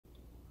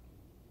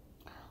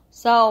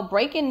So,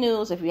 breaking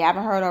news, if you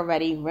haven't heard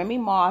already, Remy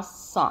Ma's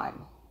son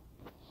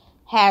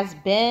has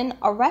been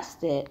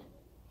arrested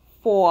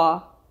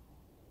for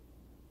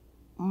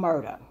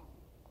murder.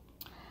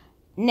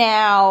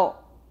 Now,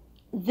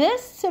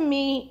 this to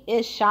me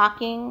is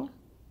shocking,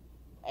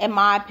 in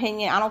my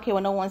opinion. I don't care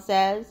what no one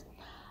says.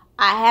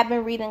 I have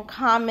been reading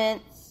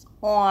comments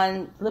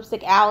on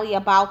Lipstick Alley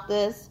about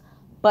this,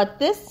 but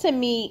this to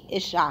me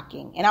is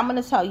shocking, and I'm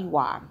going to tell you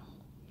why.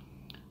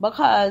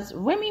 Because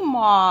Remy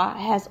Ma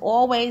has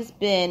always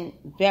been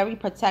very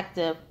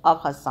protective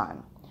of her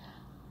son.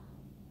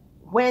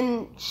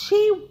 When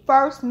she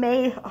first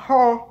made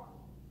her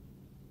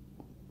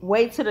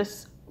way to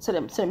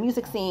the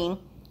music scene,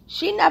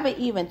 she never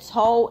even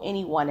told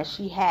anyone that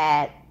she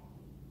had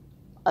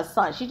a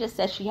son. She just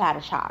said she had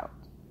a child.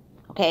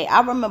 Okay,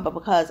 I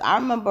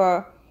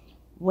remember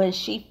when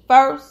she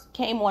first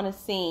came on the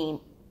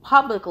scene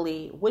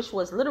publicly, which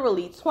was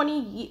literally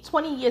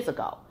 20 years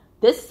ago,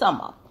 this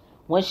summer,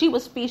 when she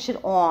was featured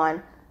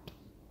on,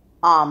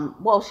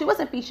 she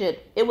wasn't featured,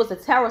 it was a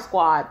Terror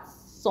Squad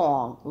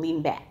song,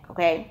 Lean Back,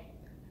 okay?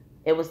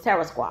 It was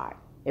Terror Squad.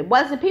 It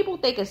wasn't, people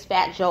think it's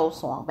Fat Joe's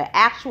song, but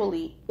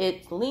actually,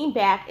 it's Lean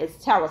Back,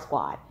 it's Terror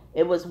Squad.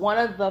 It was one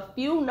of the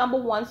few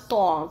 #1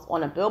 songs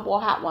on the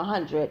Billboard Hot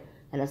 100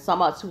 in the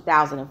summer of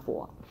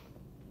 2004.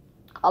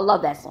 I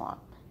love that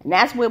song. And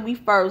that's where we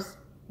first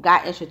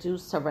got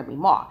introduced to Remy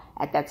Ma.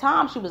 At that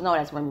time, she was known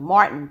as Remy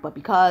Martin, but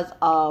because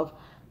of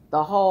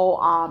the whole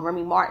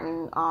Remy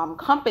Martin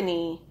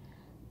company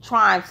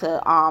trying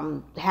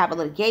to have a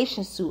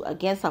litigation suit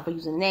against her for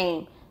using the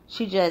name,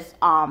 she just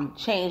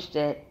changed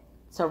it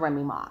to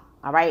Remy Ma.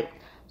 All right.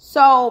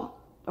 So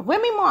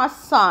Remy Ma's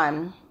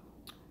son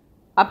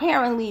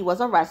apparently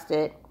was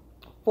arrested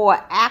for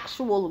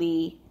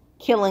actually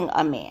killing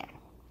a man.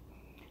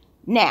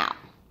 Now,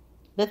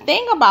 the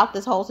thing about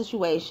this whole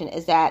situation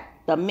is that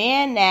the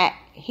man that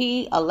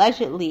he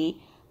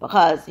allegedly,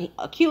 because he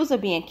accused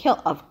of being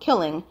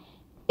killing,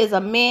 is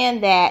a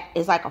man that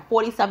is like a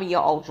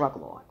 47-year-old drug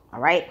lord. All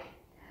right.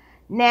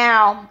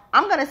 Now,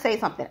 I'm going to say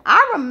something.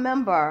 I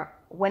remember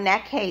when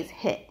that case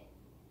hit.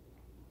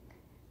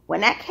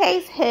 When that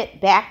case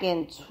hit back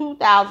in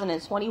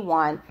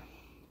 2021,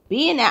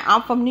 being that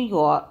I'm from New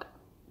York,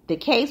 the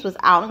case was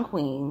out in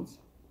Queens.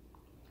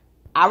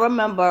 I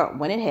remember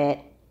when it hit.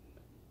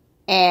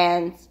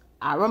 And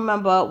I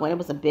remember when it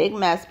was a big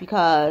mess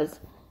because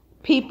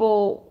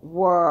people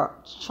were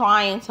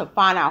trying to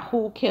find out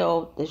who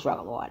killed this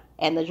drug lord.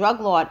 And the drug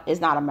lord is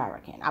not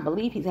American. I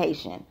believe he's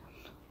Haitian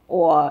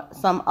or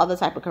some other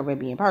type of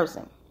Caribbean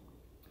person.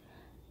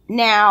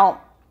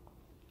 Now,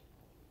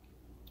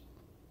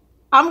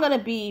 I'm going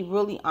to be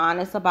really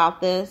honest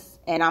about this.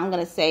 And I'm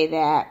going to say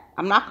that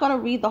I'm not going to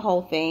read the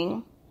whole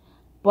thing,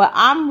 but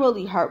I'm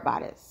really hurt by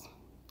this.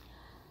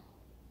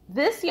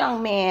 This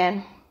young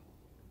man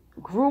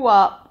grew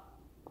up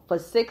for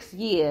 6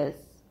 years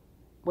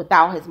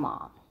without his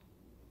mom.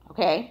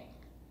 Okay?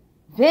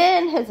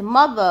 Then his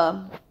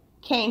mother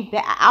came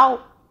back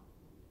out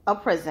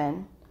of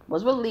prison,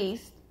 was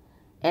released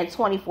in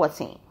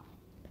 2014.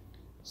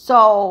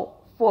 So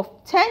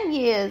for 10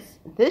 years,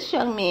 this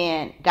young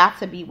man got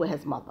to be with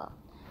his mother.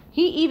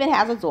 He even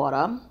has a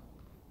daughter,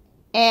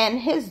 and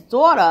his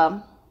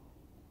daughter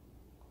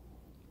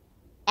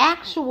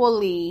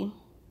actually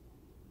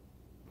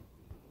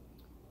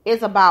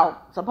is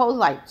about, supposedly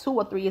like 2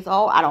 or 3 years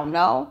old. I don't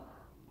know.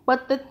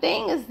 But the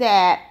thing is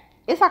that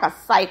it's like a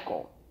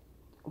cycle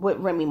with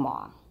Remy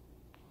Ma.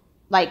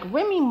 Like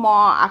Remy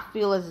Ma, I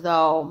feel as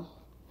though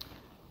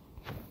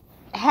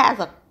has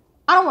a,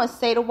 I don't want to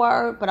say the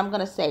word, but I'm going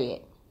to say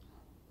it.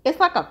 It's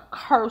like a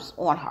curse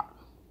on her.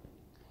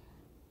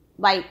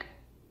 Like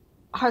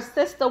her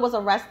sister was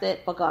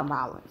arrested for gun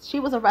violence. She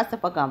was arrested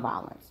for gun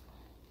violence.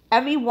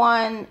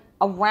 Everyone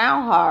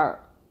around her,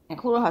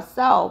 including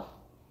herself,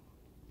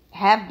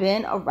 have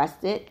been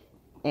arrested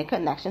in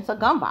connection to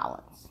gun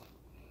violence.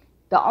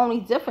 The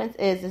only difference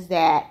is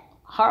that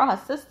her and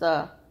her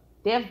sister,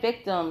 their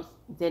victims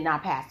did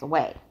not pass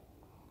away.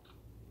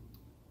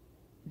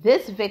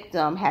 This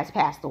victim has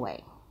passed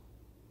away.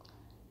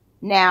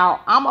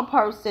 Now, I'm a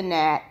person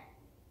that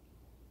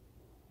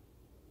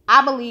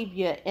I believe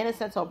you're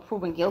innocent or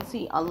proven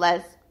guilty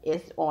unless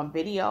it's on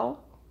video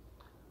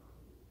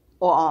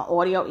or on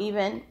audio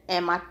even.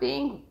 And my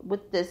thing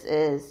with this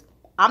is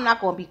I'm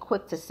not going to be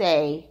quick to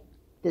say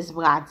this is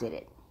why I did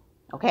it.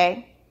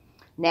 Okay?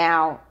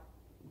 Now,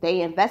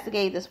 they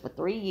investigated this for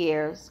 3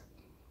 years.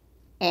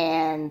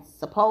 And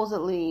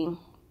supposedly,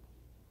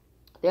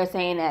 they're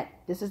saying that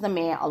this is the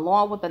man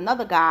along with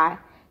another guy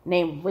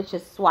named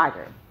Richard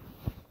Swigert.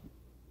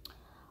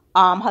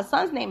 Her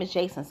son's name is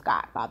Jason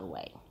Scott, by the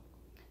way.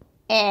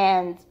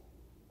 And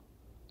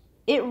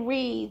it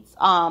reads,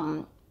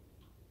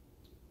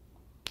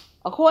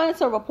 according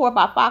to a report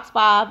by Fox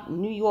 5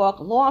 New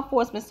York, law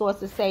enforcement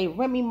sources say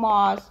Remy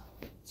Ma's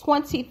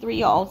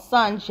 23-year-old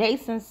son,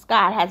 Jason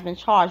Scott, has been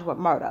charged with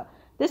murder.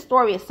 This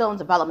story is still in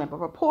development, but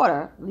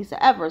reporter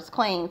Lisa Evers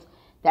claims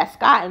that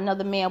Scott and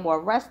another man were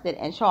arrested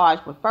and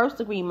charged with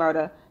first-degree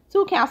murder,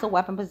 2 counts of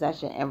weapon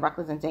possession, and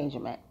reckless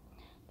endangerment.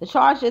 The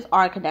charges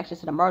are in connection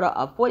to the murder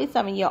of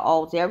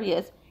 47-year-old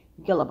Darius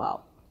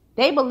Gillibo.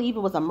 They believe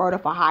it was a murder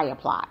for hire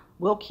plot.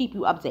 We'll keep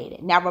you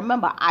updated. Now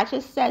remember, I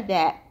just said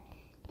that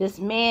this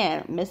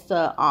man,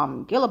 Mr.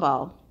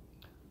 Gillibo,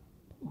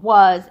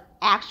 was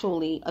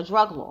actually a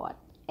drug lord.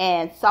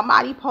 And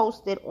somebody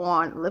posted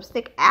on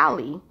Lipstick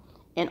Alley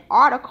an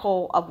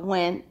article of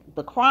when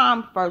the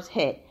crime first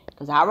hit.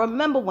 Because I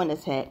remember when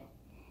this hit.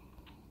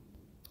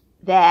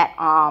 That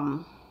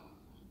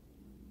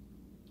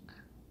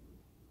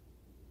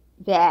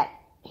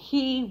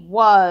he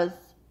was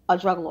a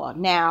drug lord.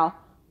 Now,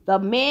 the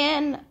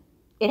man,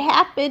 it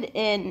happened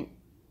in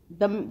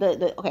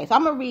okay, so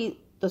I'm going to read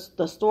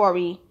the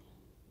story,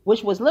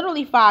 which was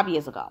literally 5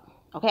 years ago,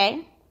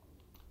 okay?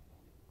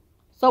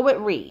 So it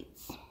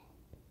reads,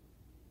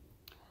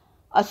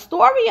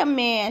 Astoria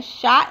man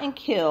shot and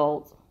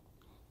killed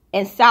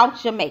in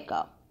South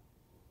Jamaica,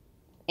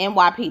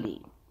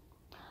 NYPD.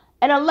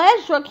 An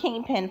alleged drug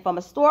kingpin from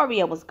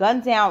Astoria was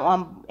gunned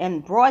down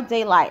in broad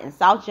daylight in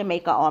South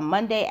Jamaica on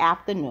Monday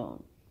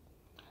afternoon.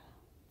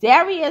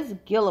 Darius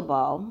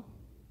Gillibo,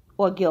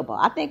 or Gilbo,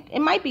 I think it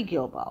might be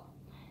Gilbo.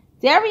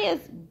 Darius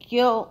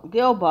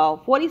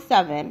Gilbo,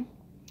 47,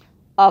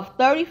 of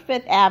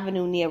 35th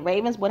Avenue near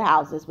Ravenswood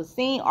Houses, was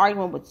seen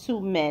arguing with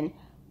two men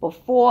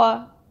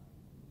before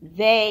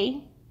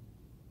they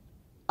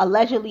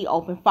allegedly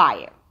opened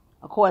fire,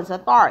 according to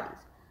authorities.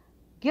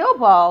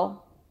 Gilbo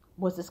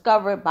was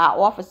discovered by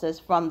officers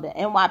from the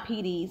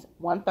NYPD's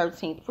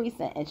 113th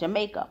precinct in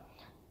Jamaica,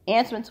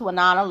 answering to a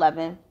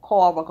 911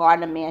 call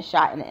regarding a man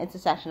shot in the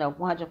intersection of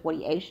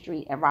 148th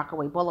Street and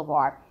Rockaway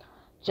Boulevard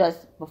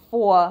just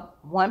before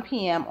 1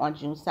 p.m. on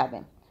June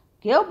 7.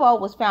 Gilbo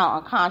was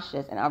found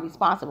unconscious and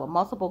unresponsive with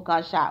multiple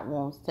gunshot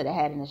wounds to the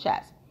head and the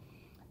chest.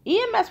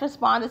 EMS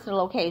responded to the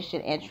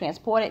location and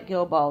transported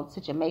Gilbo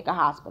to Jamaica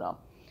Hospital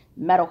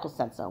Medical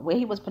Center, where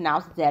he was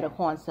pronounced dead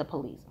according to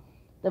police.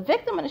 The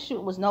victim in the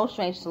shooting was no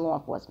stranger to law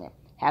enforcement,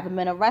 having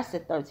been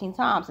arrested 13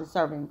 times and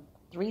serving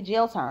 3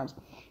 jail terms,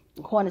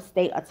 according to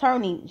State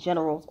Attorney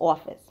General's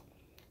office.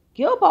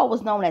 Gilbo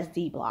was known as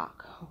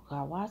D-Block. Oh,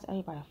 God, why is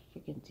everybody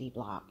freaking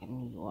D-Block in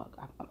New York?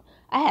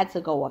 I had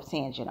to go off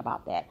tangent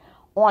about that.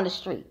 On the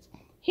streets.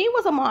 He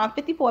was among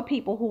 54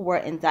 people who were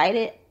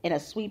indicted in a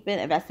sweeping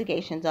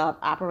investigation dubbed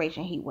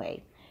Operation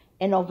Heatwave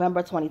in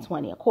November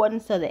 2020, according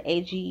to the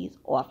AG's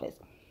office.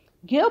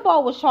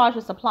 Gilbo was charged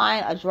with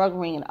supplying a drug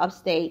ring in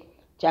upstate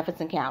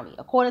Jefferson County,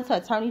 according to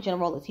Attorney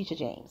General Letitia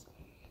James.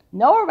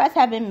 No arrests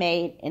have been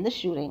made in the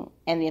shooting,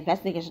 and the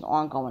investigation is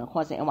ongoing,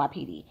 according to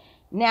NYPD.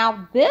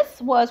 Now,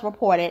 this was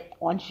reported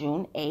on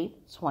June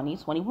 8,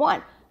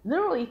 2021.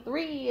 Literally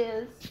 3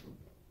 years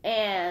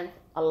and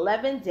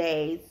 11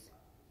 days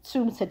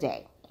to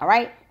today. All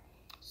right?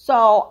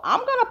 So, I'm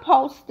going to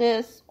post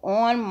this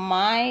on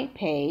my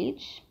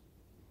page,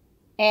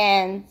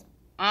 and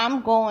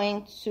I'm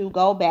going to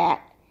go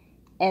back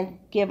and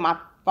give my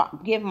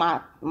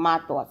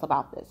thoughts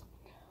about this.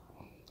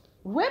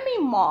 Remy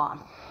Ma.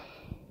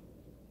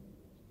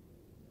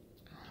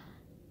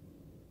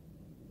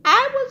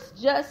 I was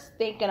just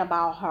thinking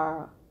about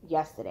her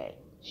yesterday.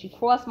 She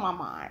crossed my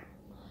mind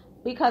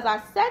because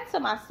I said to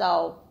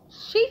myself,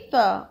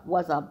 Sheetha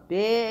was a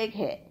big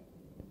hit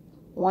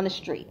on the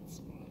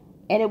streets,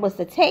 and it was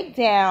the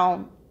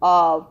takedown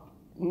of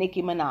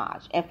Nicki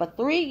Minaj. And for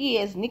 3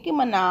 years, Nicki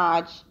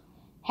Minaj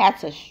had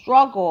to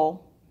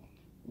struggle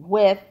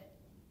with,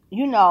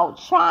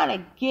 trying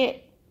to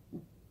get,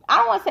 I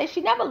don't want to say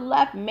she never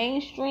left the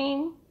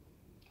mainstream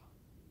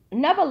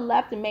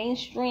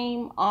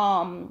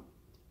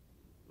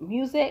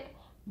music,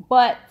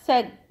 but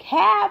to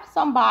have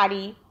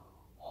somebody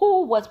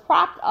who was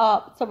propped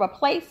up to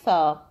replace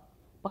her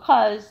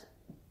because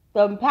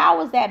the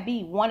powers that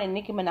be wanted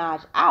Nicki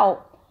Minaj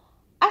out.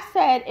 I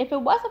said, if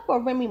it wasn't for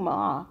Remy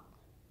Ma,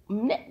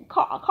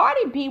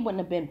 Cardi B wouldn't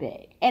have been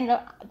big. And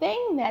the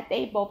thing that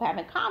they both have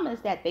in common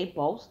is that they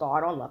both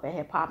starred on Love and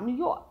Hip Hop New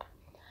York.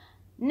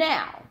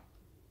 Now,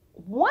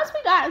 once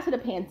we got into the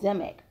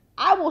pandemic,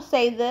 I will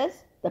say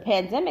this, the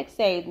pandemic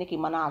saved Nicki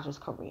Minaj's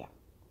career.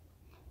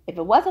 If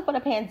it wasn't for the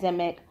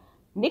pandemic,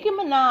 Nicki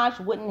Minaj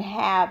wouldn't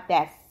have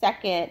that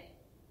second,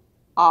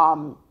 I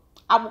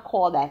would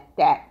call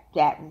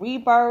that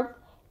rebirth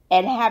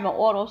and having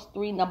all those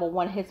 3 number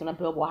 1 hits on the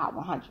Billboard Hot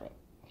 100.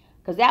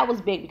 Because that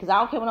was big. Because I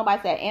don't care what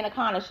nobody said,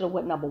 Anaconda should have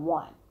went number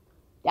 1.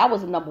 That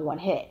was a number 1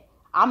 hit.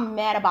 I'm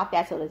mad about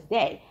that to this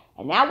day.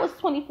 And that was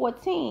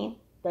 2014,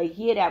 the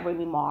year that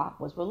Remy Ma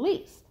was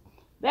released.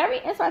 Very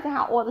interesting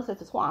how all this is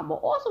intertwined. But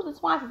also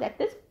intertwined is that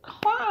this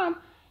crime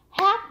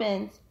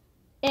happened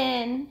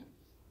in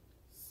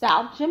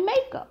South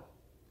Jamaica,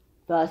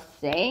 the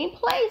same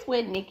place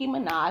where Nicki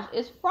Minaj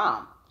is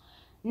from.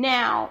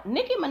 Now,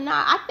 Nicki Minaj,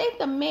 I think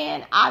the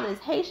man either is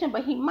Haitian,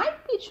 but he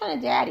might be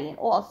Trinidadian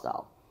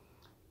also.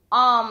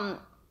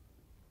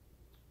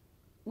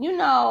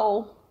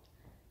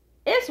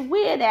 It's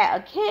weird that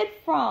a kid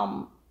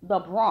from the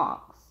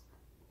Bronx,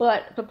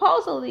 but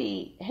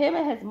supposedly him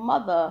and his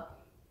mother,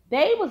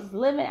 they was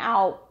living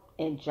out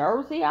in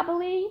Jersey, I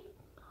believe.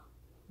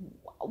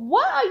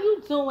 What are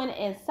you doing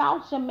in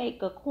South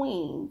Jamaica,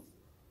 Queens,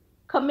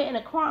 committing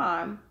a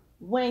crime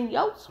when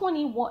your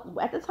 21,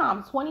 at the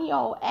time,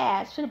 20-year-old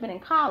ass should have been in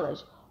college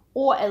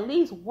or at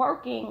least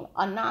working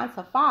a 9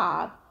 to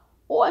 5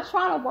 or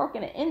trying to work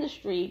in the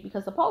industry,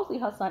 because supposedly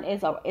her son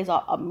is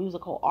a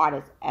musical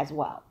artist as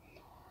well.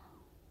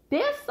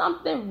 There's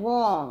something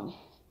wrong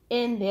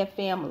in their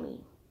family.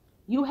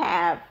 You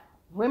have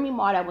Remy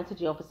Ma that went to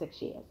jail for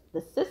 6 years.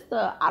 The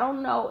sister, I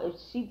don't know if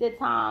she did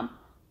time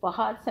for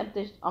her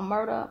attempted a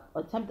murder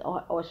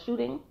or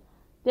shooting.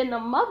 Then the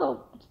mother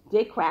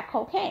did crack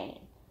cocaine.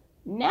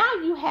 Now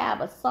you have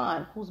a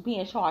son who's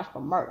being charged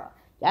for murder.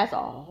 That's a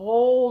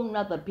whole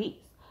nother beast.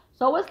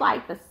 So it's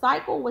like the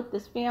cycle with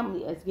this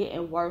family is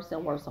getting worse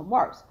and worse and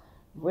worse.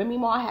 Remy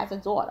Ma has a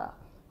daughter.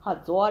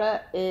 Her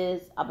daughter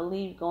is, I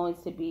believe, going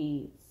to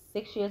be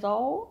 6 years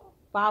old,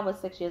 5 or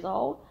 6 years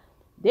old.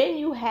 Then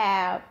you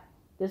have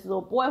this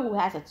little boy who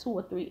has a 2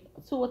 or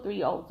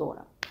 3-year-old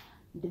daughter.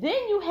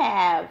 Then you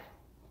have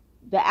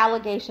the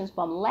allegations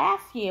from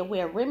last year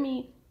where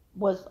Remy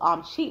was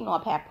cheating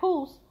on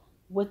Papoose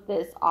with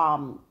this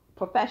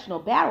professional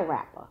battle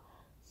rapper.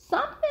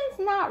 Something's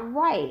not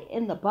right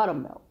in the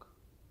buttermilk,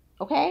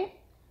 okay?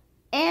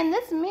 And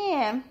this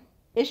man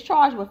is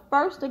charged with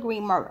first-degree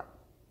murder,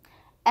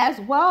 as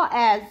well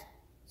as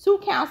 2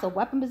 counts of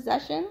weapon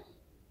possession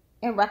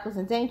and reckless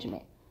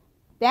endangerment.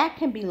 That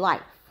can be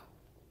life.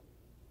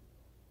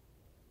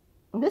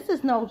 This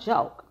is no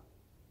joke.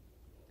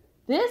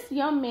 This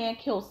young man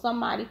killed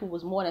somebody who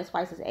was more than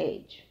twice his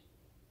age.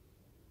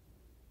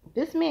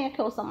 This man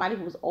killed somebody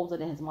who was older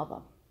than his mother.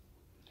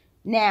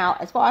 Now,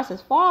 as far as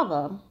his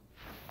father,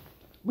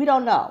 we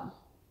don't know.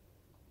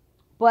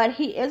 But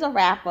he is a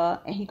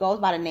rapper, and he goes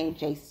by the name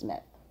Jay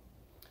Smith.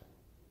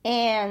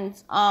 And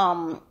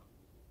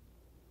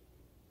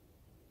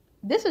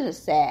this is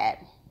just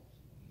sad.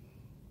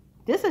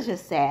 This is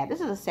just sad.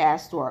 This is a sad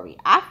story.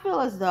 I feel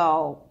as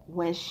though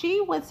when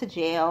she went to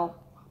jail,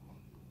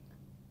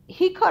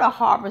 he could have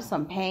harbored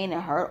some pain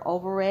and hurt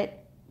over it,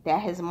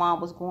 that his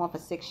mom was gone for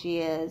 6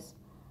 years.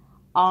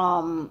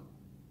 I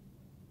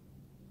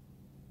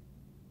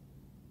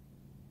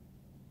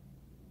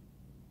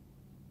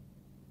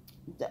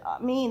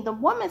mean, the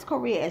woman's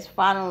career is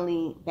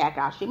finally back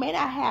out. She may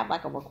not have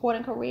like a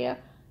recording career,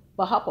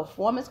 but her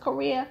performance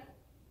career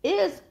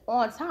is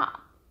on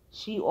top.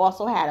 She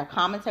also had a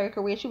commentary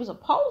career. She was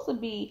supposed to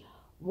be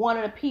one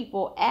of the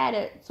people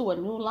added to a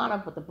new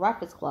lineup with the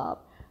Breakfast Club,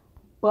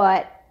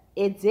 but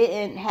it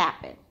didn't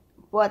happen.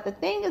 But the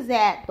thing is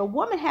that the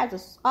woman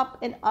has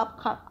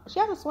she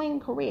has a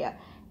swinging career,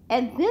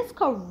 and this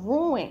could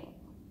ruin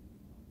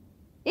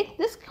it.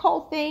 This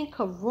whole thing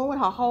could ruin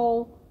her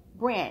whole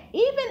brand.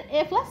 Even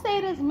if, let's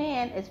say, this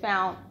man is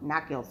found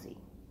not guilty,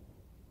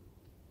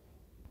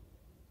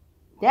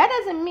 that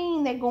doesn't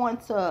mean they're going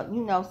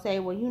to, say,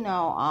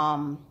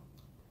 well,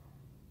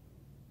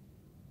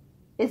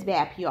 it's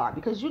bad PR,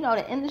 because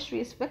the industry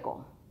is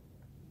fickle.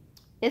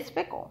 It's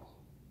fickle.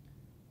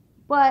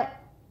 But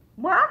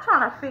what I'm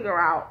trying to figure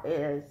out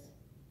is,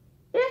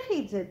 if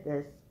he did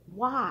this,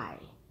 why?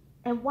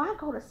 And why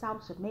go to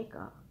South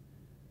Jamaica?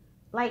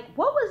 Like,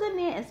 what was in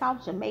there in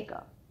South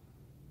Jamaica?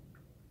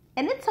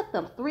 And it took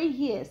them 3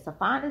 years to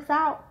find this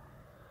out.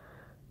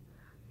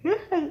 This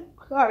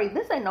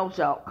ain't no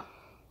joke.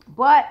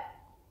 But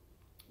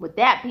with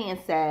that being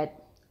said,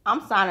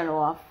 I'm signing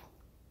off.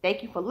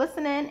 Thank you for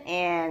listening.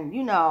 And,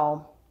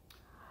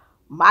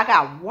 I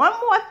got one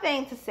more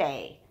thing to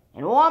say.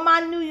 And all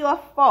my New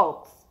York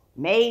folks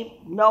may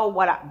know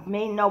what I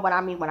mean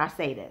when I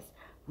say this.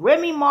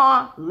 Remy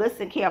Ma,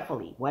 listen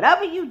carefully.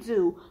 Whatever you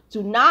do,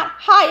 do not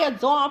hire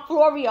Dawn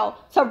Florio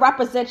to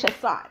represent your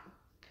son.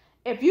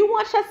 If you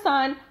want your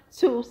son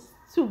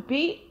to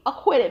be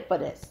acquitted for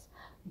this,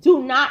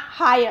 do not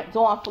hire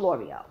Dawn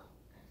Florio.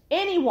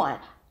 Anyone.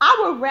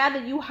 I would rather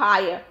you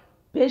hire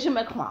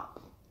Benjamin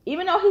Crump.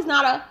 Even though he's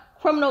not a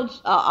criminal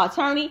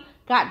attorney,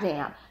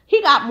 goddamn,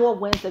 he got more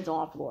wins than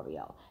Dawn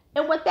Florio.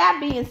 And with that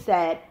being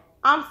said,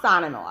 I'm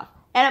signing off.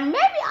 And maybe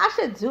I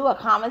should do a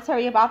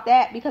commentary about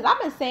that, because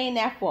I've been saying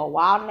that for a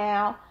while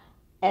now.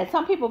 And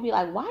some people be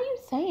like, why are you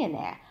saying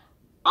that?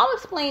 I'll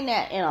explain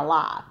that in a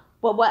live.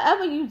 But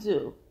whatever you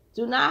do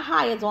not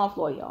hire Dawn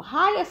Florio.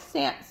 Hire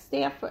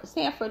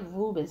Sanford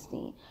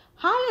Rubenstein.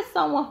 Hire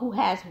someone who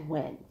has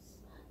wins.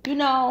 We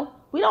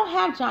don't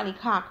have Johnny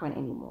Cochran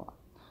anymore.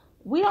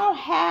 We don't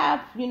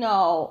have,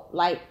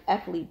 like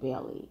F. Lee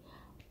Bailey.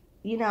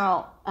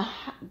 Not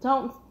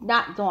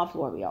Dawn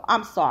Florio.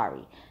 I'm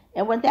sorry.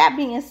 And with that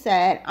being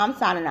said, I'm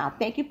signing out.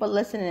 Thank you for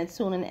listening and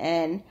tuning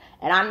in.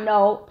 And I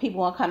know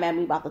people want to come at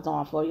me about the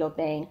Dawn Florio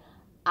thing.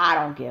 I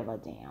don't give a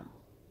damn.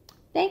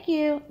 Thank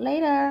you.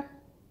 Later.